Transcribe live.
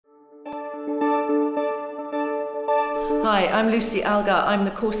Hi, I'm Lucy Algar. I'm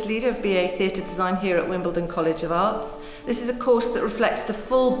the course leader of BA Theatre Design here at Wimbledon College of Arts. This is a course that reflects the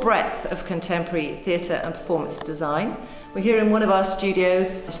full breadth of contemporary theatre and performance design. We're here in one of our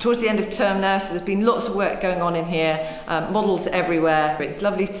studios. It's towards the end of term now, so there's been lots of work going on in here, models everywhere. It's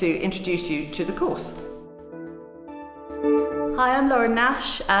lovely to introduce you to the course. Hi, I'm Lauren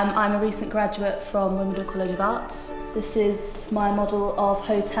Nash. I'm a recent graduate from Wimbledon College of Arts. This is my model of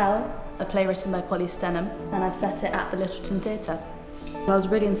Hotel, a play written by Polly Stenham, and I've set it at the Littleton Theatre. I was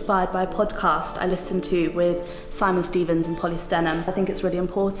really inspired by a podcast I listened to with Simon Eaves and Polly Stenham. I think it's really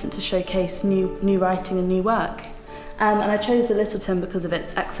important to showcase new writing and new work. And I chose the Littleton because of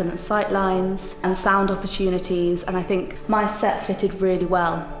its excellent sight lines and sound opportunities, and I think my set fitted really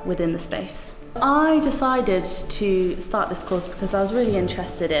well within the space. I decided to start this course because I was really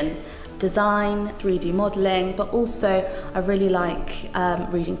interested in design, 3D modelling, but also I really like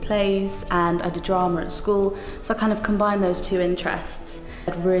reading plays, and I did drama at school, so I kind of combined those two interests.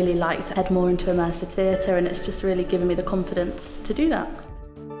 I'd really like to head more into immersive theatre, and it's just really given me the confidence to do that.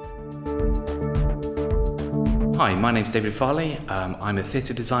 Hi, my name's David Farley. I'm a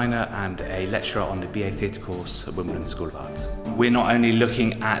theatre designer and a lecturer on the BA Theatre course at Wimbledon School of Arts. We're not only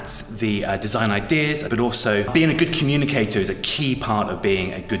looking at the design ideas, but also being a good communicator is a key part of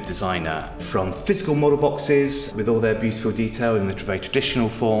being a good designer. From physical model boxes with all their beautiful detail in the very traditional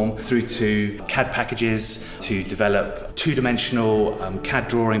form, through to CAD packages to develop two-dimensional CAD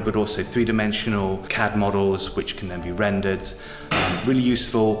drawing, but also three-dimensional CAD models which can then be rendered. Really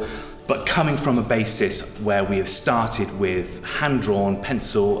useful. But coming from a basis where we have started with hand-drawn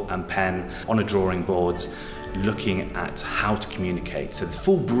pencil and pen on a drawing board, looking at how to communicate, so the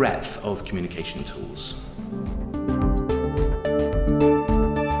full breadth of communication tools.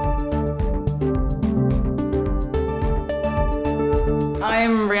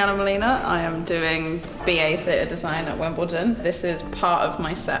 I'm Rihanna Molina. I am doing BA Theatre Design at Wimbledon. This is part of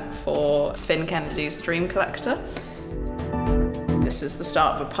my set for Finn Kennedy's Dream Collector. This is the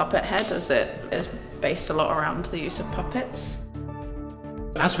start of a puppet head, as it is based a lot around the use of puppets.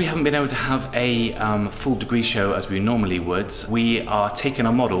 As we haven't been able to have a full degree show as we normally would, we are taking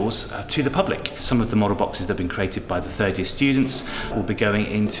our models to the public. Some of the model boxes that have been created by the third year students will be going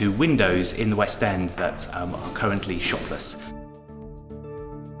into windows in the West End that are currently shopless.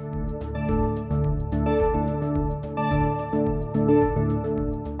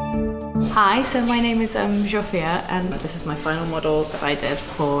 Hi, so my name is Zsofia, and this is my final model that I did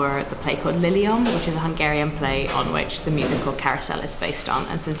for the play called Liliom, which is a Hungarian play on which the musical Carousel is based on.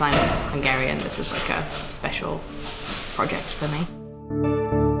 And since I'm Hungarian, this was like a special project for me.